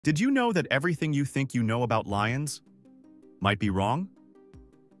Did you know that everything you think you know about lions might be wrong?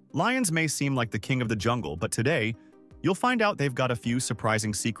 Lions may seem like the king of the jungle, but today, you'll find out they've got a few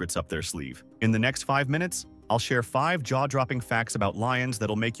surprising secrets up their sleeve. In the next 5 minutes, I'll share 5 jaw-dropping facts about lions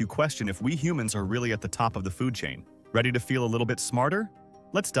that'll make you question if we humans are really at the top of the food chain. Ready to feel a little bit smarter?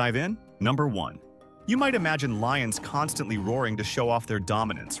 Let's dive in. Number 1. You might imagine lions constantly roaring to show off their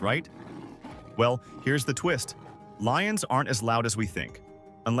dominance, right? Well, here's the twist. Lions aren't as loud as we think,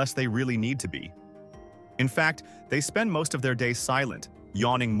 unless they really need to be. In fact, they spend most of their day silent,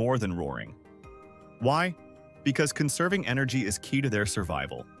 yawning more than roaring. Why? Because conserving energy is key to their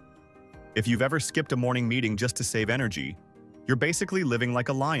survival. If you've ever skipped a morning meeting just to save energy, you're basically living like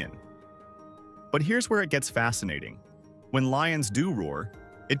a lion. But here's where it gets fascinating. When lions do roar,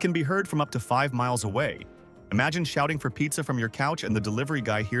 it can be heard from up to 5 miles away. Imagine shouting for pizza from your couch and the delivery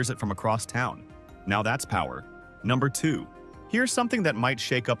guy hears it from across town. Now that's power. Number 2. Here's something that might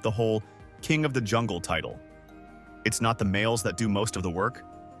shake up the whole King of the Jungle title. It's not the males that do most of the work,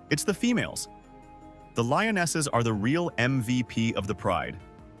 it's the females. The lionesses are the real MVP of the pride.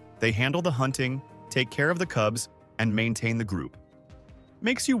 They handle the hunting, take care of the cubs, and maintain the group.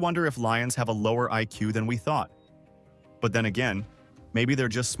 Makes you wonder if lions have a lower IQ than we thought. But then again, maybe they're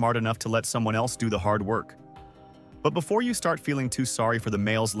just smart enough to let someone else do the hard work. But before you start feeling too sorry for the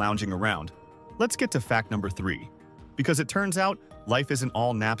males lounging around, let's get to fact number 3. Because it turns out, life isn't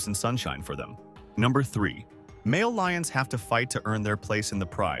all naps and sunshine for them. Number 3. Male lions have to fight to earn their place in the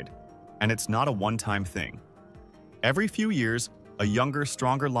pride, and it's not a one-time thing. Every few years, a younger,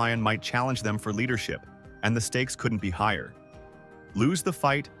 stronger lion might challenge them for leadership, and the stakes couldn't be higher. Lose the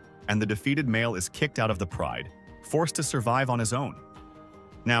fight, and the defeated male is kicked out of the pride, forced to survive on his own.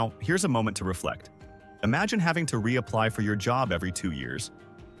 Now, here's a moment to reflect. Imagine having to reapply for your job every 2 years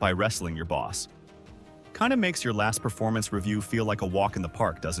by wrestling your boss. Kinda makes your last performance review feel like a walk in the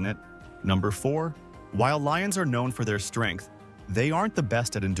park, doesn't it? Number 4. While lions are known for their strength, they aren't the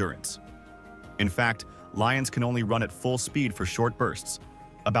best at endurance. In fact, lions can only run at full speed for short bursts,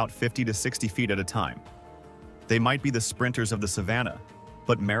 about 50 to 60 feet at a time. They might be the sprinters of the savannah,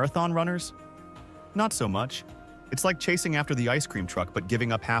 but marathon runners? Not so much. It's like chasing after the ice cream truck but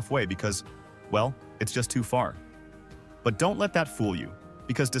giving up halfway because, well, it's just too far. But don't let that fool you,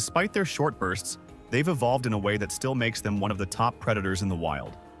 because despite their short bursts, they've evolved in a way that still makes them one of the top predators in the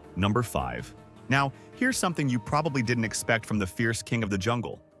wild. Number 5. Now, here's something you probably didn't expect from the fierce king of the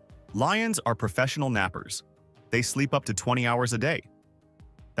jungle. Lions are professional nappers. They sleep up to 20 hours a day.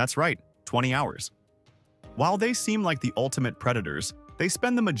 That's right, 20 hours. While they seem like the ultimate predators, they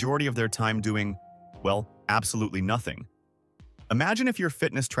spend the majority of their time doing, well, absolutely nothing. Imagine if your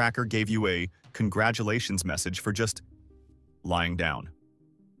fitness tracker gave you a congratulations message for just lying down.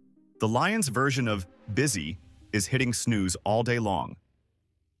 The lion's version of busy is hitting snooze all day long.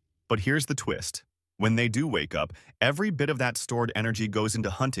 But here's the twist. When they do wake up, every bit of that stored energy goes into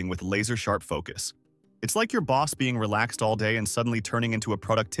hunting with laser-sharp focus. It's like your boss being relaxed all day and suddenly turning into a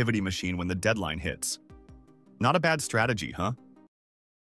productivity machine when the deadline hits. Not a bad strategy, huh?